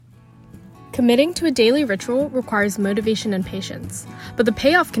Committing to a daily ritual requires motivation and patience, but the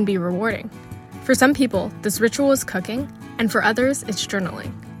payoff can be rewarding. For some people, this ritual is cooking, and for others, it's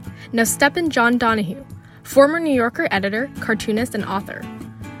journaling. Now step in John Donahue, former New Yorker editor, cartoonist, and author.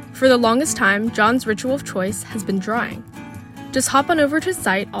 For the longest time, John's ritual of choice has been drawing. Just hop on over to his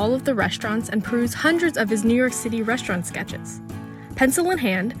site, all of the restaurants, and peruse hundreds of his New York City restaurant sketches. Pencil in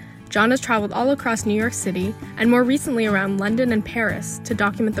hand, John has traveled all across New York City and more recently around London and Paris to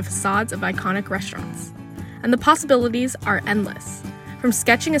document the facades of iconic restaurants. And the possibilities are endless. From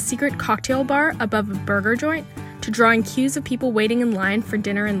sketching a secret cocktail bar above a burger joint, to drawing queues of people waiting in line for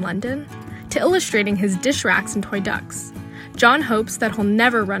dinner in London, to illustrating his dish racks and toy ducks, John hopes that he'll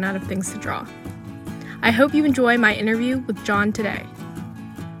never run out of things to draw. I hope you enjoy my interview with John today.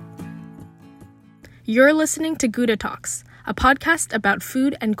 You're listening to Gouda Talks, a podcast about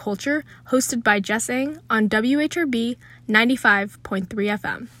food and culture hosted by Jess Ng on WHRB 95.3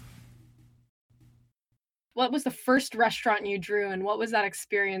 FM. What was the first restaurant you drew, and what was that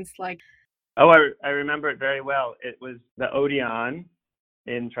experience like? Oh, I remember it very well. It was the Odeon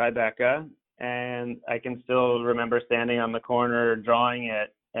in Tribeca, and I can still remember standing on the corner drawing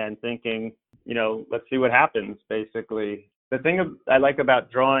it and thinking, let's see what happens, basically. The thing I like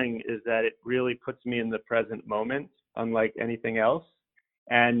about drawing is that it really puts me in the present moment, unlike anything else.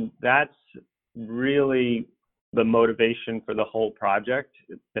 And that's really the motivation for the whole project.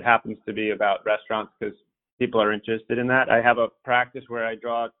 It happens to be about restaurants because people are interested in that. I have a practice where I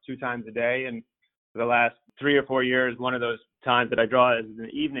draw 2 times a day. And for the last 3 or 4 years, one of those times that I draw is in the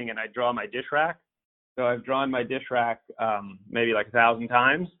evening, and I draw my dish rack. So I've drawn my dish rack maybe like 1,000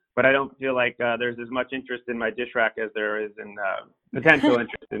 times. But I don't feel like there's as much interest in my dish rack as there is in potential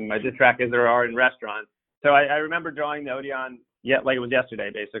interest in my dish rack as there are in restaurants. So I remember drawing the Odeon like it was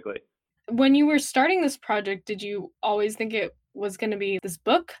yesterday, basically. When you were starting this project, did you always think it was going to be this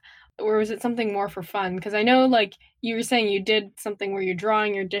book, or was it something more for fun? Because I know, like you were saying, you did something where you're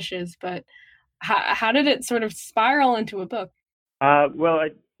drawing your dishes, but how did it sort of spiral into a book? That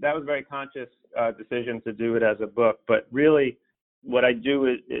was a very conscious decision to do it as a book, but really, what I do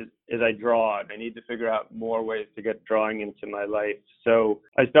is I draw, and I need to figure out more ways to get drawing into my life. So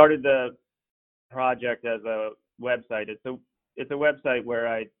I started the project as a website. It's a website where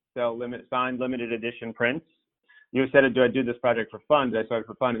I sell signed limited edition prints. You said, do I do this project for fun? Did I start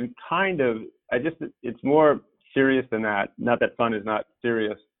for fun? And it's more serious than that. Not that fun is not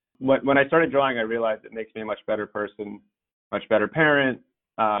serious. When I started drawing, I realized it makes me a much better person, much better parent,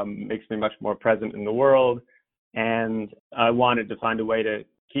 makes me much more present in the world. And I wanted to find a way to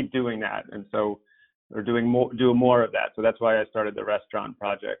keep doing that, and so we're do more of that. So that's why I started the restaurant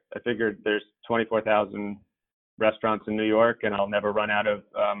project. I figured there's 24,000 restaurants in New York, and I'll never run out of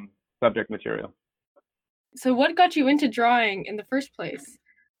subject material. So what got you into drawing in the first place?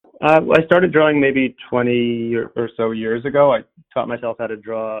 I started drawing maybe 20 or so years ago. I taught myself how to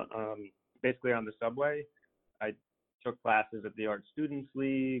draw basically on the subway. I took classes at the Art Students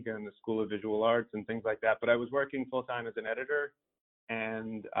League and the School of Visual Arts and things like that. But I was working full-time as an editor,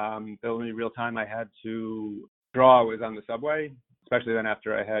 and the only real time I had to draw was on the subway, especially then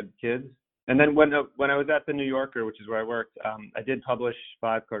after I had kids. And then when I was at the New Yorker, which is where I worked, I did publish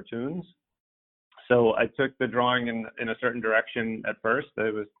 5 cartoons. So I took the drawing in a certain direction at first. I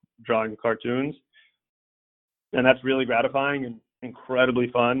was drawing cartoons. And that's really gratifying and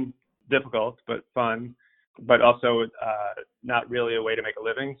incredibly fun, difficult, but fun. But also not really a way to make a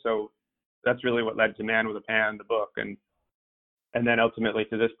living. So that's really what led to Man with a Pan, the book, and then ultimately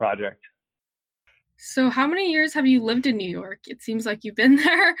to this project. So how many years have you lived in New York? It seems like you've been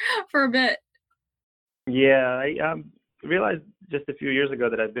there for a bit. Yeah, I realized just a few years ago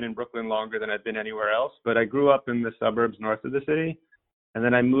that I've been in Brooklyn longer than I've been anywhere else, but I grew up in the suburbs north of the city, and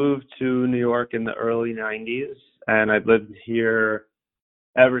then I moved to New York in the early 90s, and I've lived here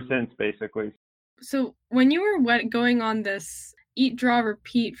ever since, basically. So when you were going on this eat, draw,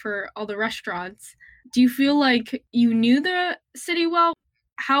 repeat for all the restaurants, do you feel like you knew the city well?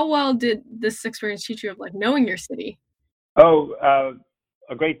 How well did this experience teach you of knowing your city? Oh,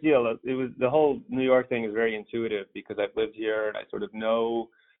 a great deal. It was the whole New York thing is very intuitive because I've lived here and I sort of know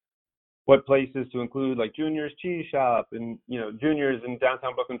what places to include, like Junior's Cheese Shop and Junior's in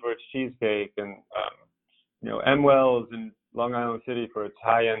downtown Brooklyn for its cheesecake, and Emwell's in Long Island City for its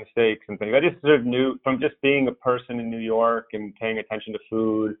high-end steaks and things. I just sort of knew from just being a person in New York and paying attention to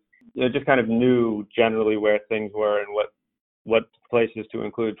food, just kind of knew generally where things were and what places to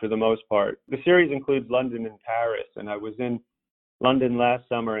include for the most part. The series includes London and Paris, and I was in London last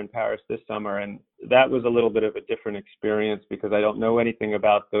summer and Paris this summer, and that was a little bit of a different experience because I don't know anything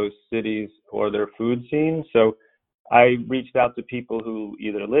about those cities or their food scene. So I reached out to people who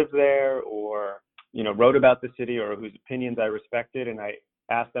either live there or, wrote about the city or whose opinions I respected, and I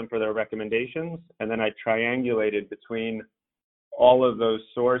asked them for their recommendations. And then I triangulated between all of those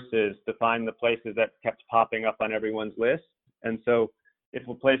sources to find the places that kept popping up on everyone's list. And so if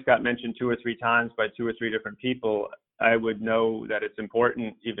a place got mentioned 2 or 3 times by 2 or 3 different people, I would know that it's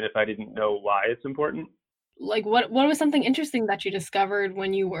important, even if I didn't know why it's important. Like, what was something interesting that you discovered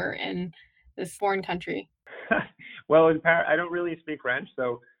when you were in this foreign country? Well, in Paris, I don't really speak French,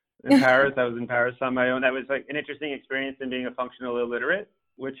 so in Paris, I was in Paris on my own. That was like an interesting experience in being a functional illiterate,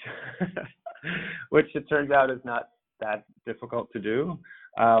 which which it turns out is not that difficult to do.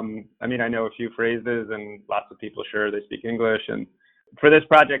 I mean, I know a few phrases, and lots of people, sure, they speak English. And for this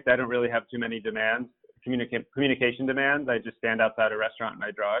project, I don't really have too many demands, communication demands. I just stand outside a restaurant and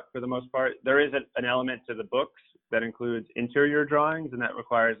I draw it for the most part. There is an element to the books that includes interior drawings, and that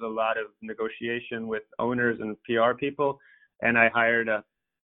requires a lot of negotiation with owners and PR people. And I hired a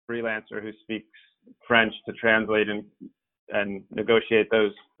freelancer who speaks French to translate and negotiate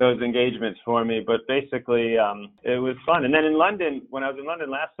those engagements for me. But basically, it was fun. And then in London, when I was in London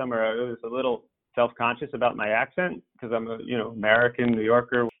last summer, I was a little self-conscious about my accent because I'm a American, New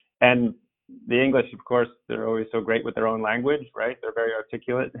Yorker. And the English, of course, they're always so great with their own language, right? They're very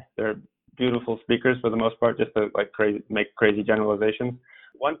articulate. They're beautiful speakers for the most part, just to make crazy generalizations.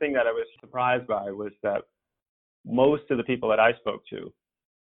 One thing that I was surprised by was that most of the people that I spoke to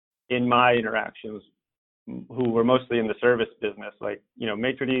in my interactions, who were mostly in the service business, like,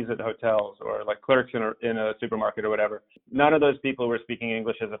 maitre d's at hotels or like clerks in a supermarket or whatever, none of those people were speaking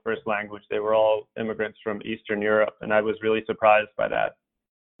English as a first language. They were all immigrants from Eastern Europe, and I was really surprised by that.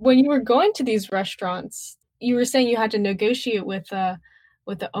 When you were going to these restaurants, you were saying you had to negotiate with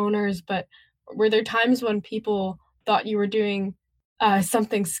the owners, but were there times when people thought you were doing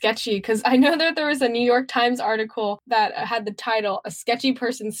something sketchy? Because I know that there was a New York Times article that had the title "A Sketchy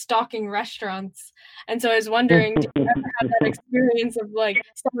Person Stalking Restaurants," and so I was wondering, did you ever have that experience of like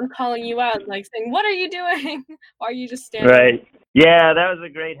someone calling you out, like saying, "What are you doing? Why are you just standing?" Right. Yeah, that was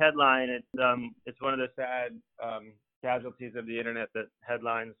a great headline. It's one of the sad casualties of the internet, that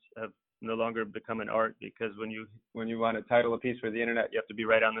headlines have no longer become an art, because when you want to title a piece for the internet, you have to be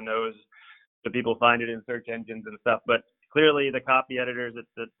right on the nose so people find it in search engines and stuff. But clearly the copy editors at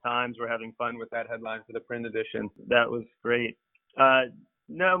the Times were having fun with that headline for the print edition. That was great.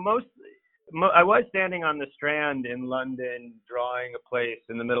 No, I was standing on the Strand in London drawing a place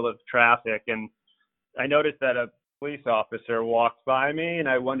in the middle of traffic, and I noticed that a police officer walked by me, and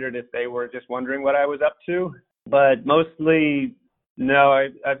I wondered if they were just wondering what I was up to. But mostly, no.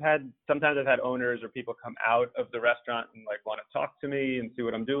 Sometimes I've had owners or people come out of the restaurant and like want to talk to me and see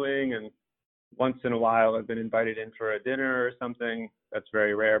what I'm doing. And once in a while, I've been invited in for a dinner or something. That's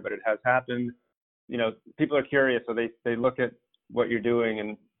very rare, but it has happened. People are curious, so they look at what you're doing,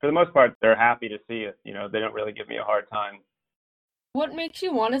 and for the most part, they're happy to see it. They don't really give me a hard time. What makes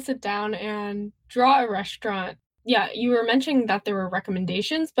you want to sit down and draw a restaurant? Yeah, you were mentioning that there were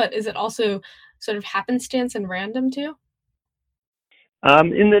recommendations, but is it also sort of happenstance and random too?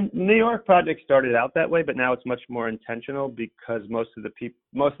 In the New York project started out that way, but now it's much more intentional, because most of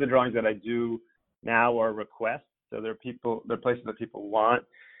the drawings that I do now are requests. So they're places that people want.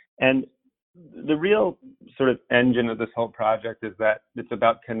 And the real sort of engine of this whole project is that it's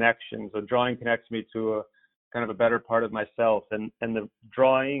about connection. So drawing connects me to a kind of a better part of myself, and the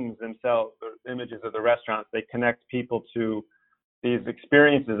drawings themselves, the images of the restaurants, they connect people to these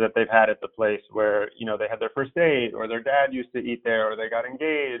experiences that they've had at the place, where they had their first date, or their dad used to eat there, or they got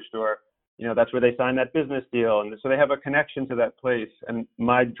engaged, or that's where they signed that business deal, and so they have a connection to that place. And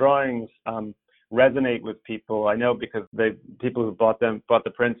my drawings resonate with people. I know, because people who bought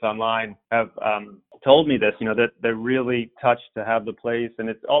the prints online have told me this, that they're really touched to have the place. And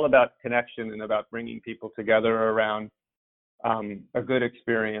it's all about connection and about bringing people together around a good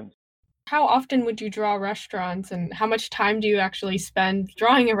experience. How often would you draw restaurants, and how much time do you actually spend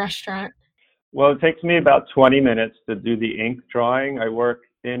drawing a restaurant? Well, it takes me about 20 minutes to do the ink drawing. I work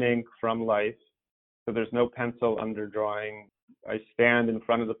in ink from life, so there's no pencil under drawing. I stand in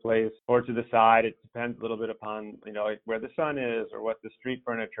front of the place or to the side. It depends a little bit upon, like where the sun is or what the street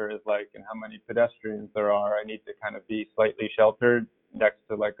furniture is like and how many pedestrians there are. I need to kind of be slightly sheltered next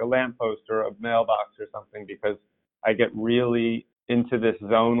to like a lamppost or a mailbox or something, because I get really into this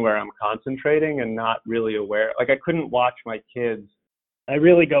zone where I'm concentrating and not really aware. Like, I couldn't watch my kids. I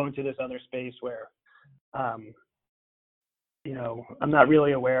really go into this other space where, I'm not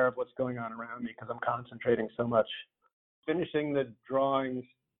really aware of what's going on around me because I'm concentrating so much. Finishing the drawings,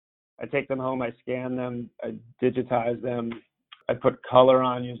 I take them home, I scan them, I digitize them, I put color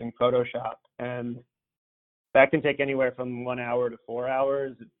on using Photoshop, and that can take anywhere from 1 hour to 4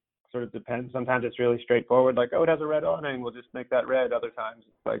 hours. It sort of depends. Sometimes it's really straightforward, like, oh, it has a red awning, we'll just make that red. Other times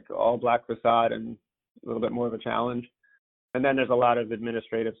it's like all black facade and a little bit more of a challenge. And then there's a lot of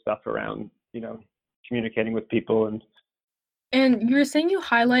administrative stuff around, communicating with people. And you were saying you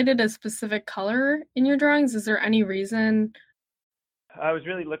highlighted a specific color in your drawings. Is there any reason? I was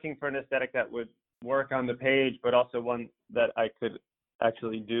really looking for an aesthetic that would work on the page, but also one that I could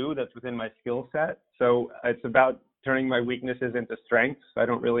actually do that's within my skill set. So it's about turning my weaknesses into strengths. I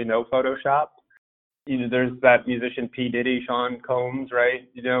don't really know Photoshop. There's that musician P. Diddy, Sean Combs, right?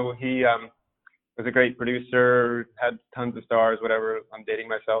 He was a great producer, had tons of stars, whatever. I'm dating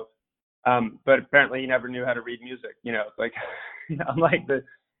myself. But apparently he never knew how to read music. It's like, I'm like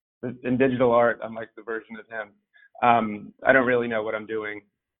in digital art, I'm like the version of him. I don't really know what I'm doing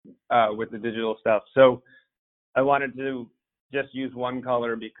with the digital stuff. So I wanted to just use one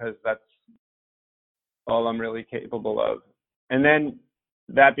color because that's all I'm really capable of. And then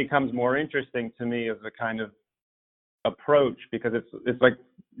that becomes more interesting to me as a kind of approach, because it's like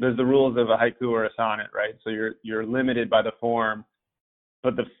there's the rules of a haiku or a sonnet, right? So you're limited by the form,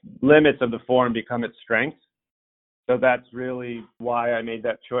 but the limits of the form become its strengths. So that's really why I made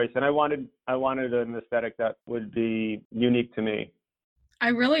that choice. And I wanted an aesthetic that would be unique to me. I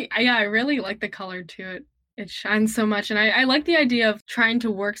really like the color to it. It shines so much. And I like the idea of trying to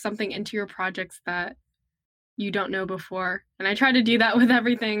work something into your projects that you don't know before. And I try to do that with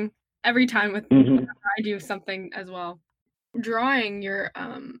everything, every time with I do something as well. Drawing your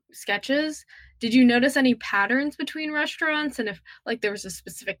sketches, did you notice any patterns between restaurants? And if like there was a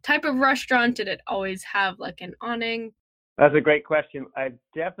specific type of restaurant, did it always have like an awning? That's a great question. I've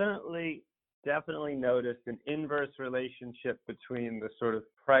definitely noticed an inverse relationship between the sort of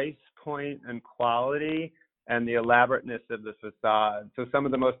price point and quality and the elaborateness of the facade. So some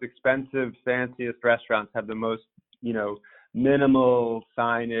of the most expensive, fanciest restaurants have the most, minimal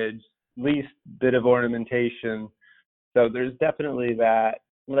signage, least bit of ornamentation. So there's definitely that.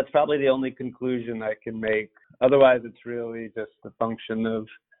 Well, that's probably the only conclusion I can make. Otherwise, it's really just a function of,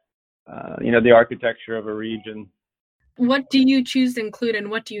 the architecture of a region. What do you choose to include and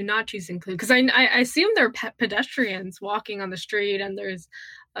what do you not choose to include? Because I assume there are pedestrians walking on the street and there's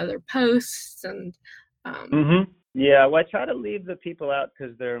other posts and. Yeah, well, I try to leave the people out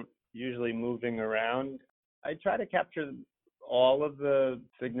because they're usually moving around. I try to capture all of the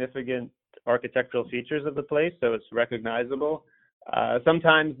significant architectural features of the place so it's recognizable.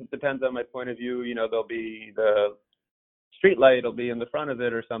 Sometimes it depends on my point of view. There'll be the street light will be in the front of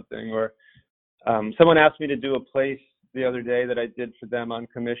it or something. Or someone asked me to do a place the other day that I did for them on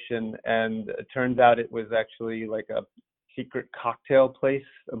commission, and it turns out it was actually like a secret cocktail place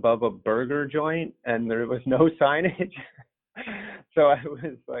above a burger joint, and there was no signage. So I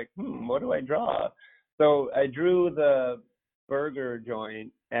was like, what do I draw? So I drew the burger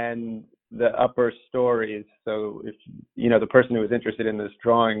joint and the upper stories. So if, the person who was interested in this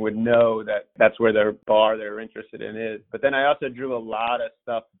drawing would know that that's where their bar they're interested in is. But then I also drew a lot of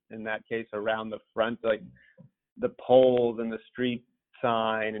stuff in that case around the front, like the poles and the street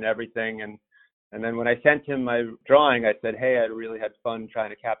sign and everything. And then when I sent him my drawing, I said, hey, I really had fun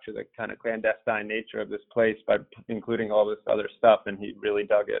trying to capture the kind of clandestine nature of this place by including all this other stuff. And he really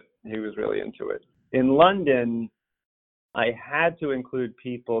dug it. He was really into it. In London, I had to include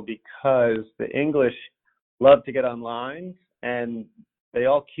people because the English love to get online and they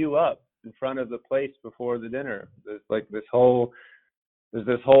all queue up in front of the place before the dinner. There's like this whole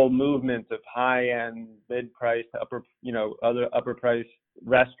movement of high-end, mid-price, other upper-price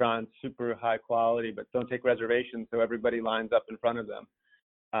restaurants, super high quality, but don't take reservations, so everybody lines up in front of them.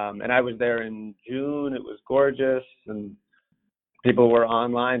 And I was there in June. It was gorgeous, and people were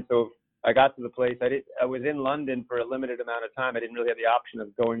online. So I got to the place. I was in London for a limited amount of time. I didn't really have the option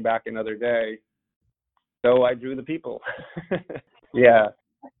of going back another day. So I drew the people. Yeah.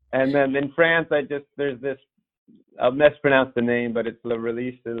 And then in France, there's this, I'll mispronounce the name, but it's Le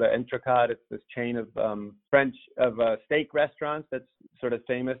Relice de l'Entrecôte. It's this chain of steak restaurants that's sort of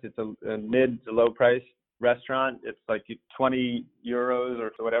famous. It's a mid to low price restaurant. It's like 20 euros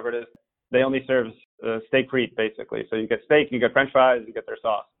or whatever it is. They only serve steak frites, basically. So you get steak, you get French fries, you get their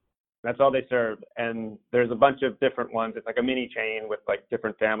sauce. That's all they serve. And there's a bunch of different ones. It's like a mini chain with like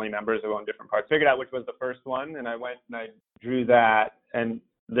different family members who own different parts. Figured out which was the first one, and I went and I drew that. And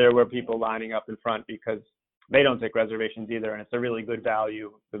there were people lining up in front because they don't take reservations either, and it's a really good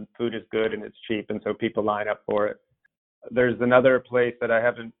value. The food is good and it's cheap, and so people line up for it. There's another place that I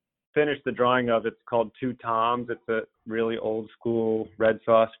haven't finished the drawing of. It's called Two Toms. It's a really old school red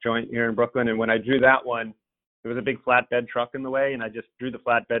sauce joint here in Brooklyn. And when I drew that one, there was a big flatbed truck in the way, and I just drew the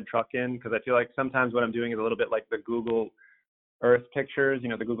flatbed truck in because I feel like sometimes what I'm doing is a little bit like the Google Earth pictures,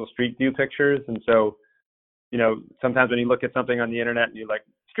 the Google Street View pictures. And so, sometimes when you look at something on the internet and you like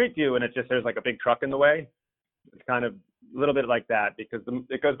Street View and there's like a big truck in the way, it's kind of a little bit like that, because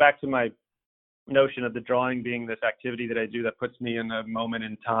it goes back to my notion of the drawing being this activity that I do that puts me in a moment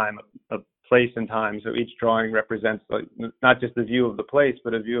in time, a place in time. So each drawing represents like not just the view of the place,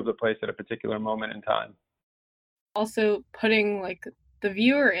 but a view of the place at a particular moment in time. Also putting like the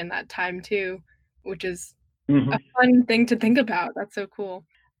viewer in that time too, which is a fun thing to think about. That's so cool.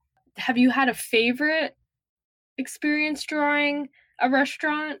 Have you had a favorite experience drawing a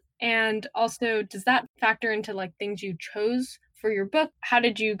restaurant? And also, does that factor into like things you chose for your book? How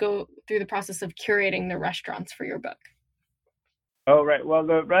did you go through the process of curating the restaurants for your book? Oh, right. Well,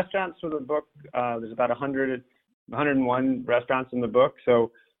 the restaurants for the book, there's about 101 restaurants in the book.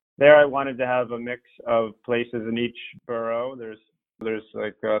 So there I wanted to have a mix of places in each borough. There's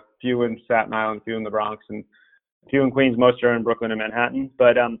like a few in Staten Island, a few in the Bronx, and a few in Queens. Most are in Brooklyn and Manhattan.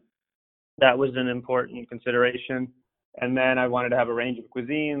 But that was an important consideration. And then I wanted to have a range of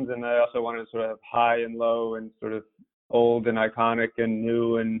cuisines, and I also wanted to sort of high and low and sort of old and iconic and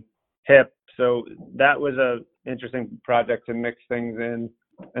new and hip. So that was a interesting project to mix things in.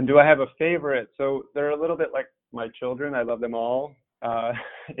 And do I have a favorite? So they're a little bit like my children. I love them all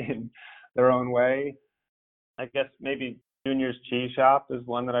in their own way. I guess maybe Junior's Cheese Shop is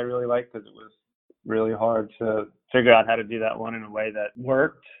one that I really like because it was really hard to figure out how to do that one in a way that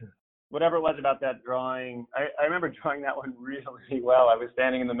worked. Whatever it was about that drawing, I remember drawing that one really well. I was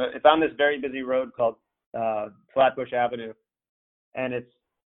standing in the middle. It's on this very busy road called Flatbush Avenue, and it's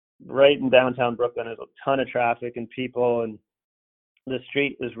right in downtown Brooklyn. There's a ton of traffic and people, and the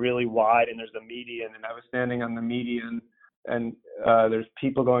street is really wide, and there's a median, and I was standing on the median, and there's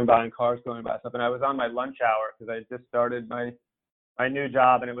people going by and cars going by stuff, and I was on my lunch hour because I had just started my new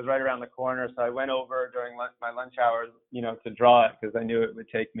job, and it was right around the corner, so I went over during my lunch hour, to draw it because I knew it would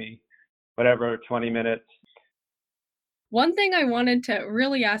take me whatever, 20 minutes. One thing I wanted to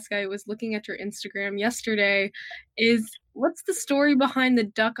really ask, I was looking at your Instagram yesterday, is what's the story behind the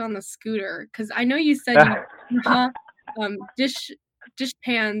duck on the scooter? Because I know you said you dish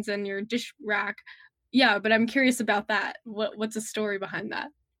pans and your dish rack. Yeah, but I'm curious about that. What's the story behind that?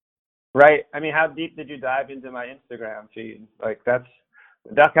 Right. I mean, how deep did you dive into my Instagram feed? Like the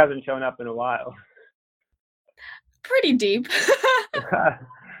duck hasn't shown up in a while. Pretty deep.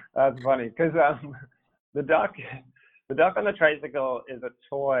 That's funny because the duck on the tricycle is a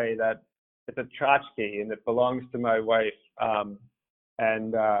toy it's a tchotchke, and it belongs to my wife.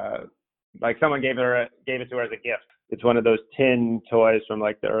 Like someone gave it to her as a gift. It's one of those tin toys from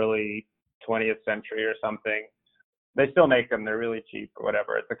like the early 20th century or something. They still make them. They're really cheap or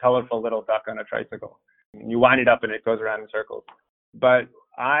whatever. It's a colorful little duck on a tricycle. You wind it up and it goes around in circles. But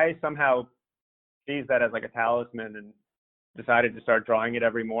I somehow seized that as like a talisman and decided to start drawing it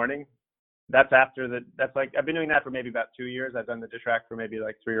every morning. That's I've been doing that for maybe about 2 years. I've done the dish rack for maybe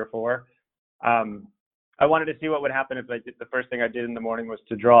like 3 or 4. I wanted to see what would happen if the first thing I did in the morning was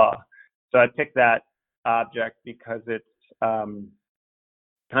to draw. So I picked that object because it's kind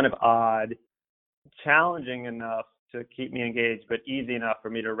of odd, challenging enough to keep me engaged, but easy enough for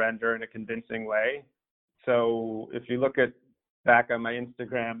me to render in a convincing way. So if you look back on my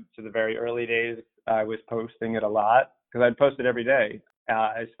Instagram to the very early days, I was posting it a lot because I'd post it every day.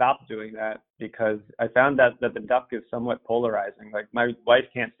 I stopped doing that because I found that the duck is somewhat polarizing. Like my wife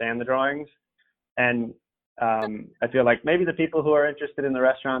can't stand the drawings, and I feel like maybe the people who are interested in the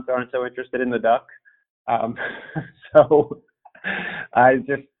restaurants aren't so interested in the duck. So I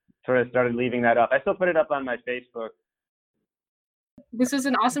just sort of started leaving that up. I still put it up on my Facebook. This was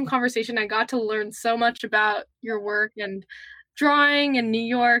an awesome conversation. I got to learn so much about your work and drawing in New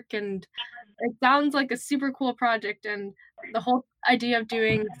York, and it sounds like a super cool project, and the whole idea of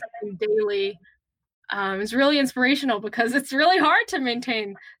doing something daily is really inspirational because it's really hard to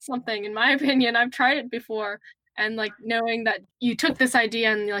maintain something, in my opinion. I've tried it before, and like knowing that you took this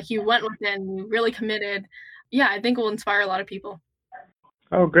idea and like you went with it and you really committed, I think it will inspire a lot of people.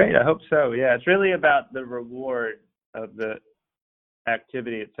 Oh, great. I hope so. Yeah, it's really about the reward of the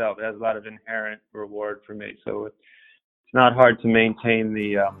activity itself. It has a lot of inherent reward for me. So it's not hard to maintain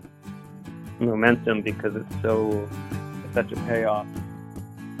the momentum because it's such a payoff.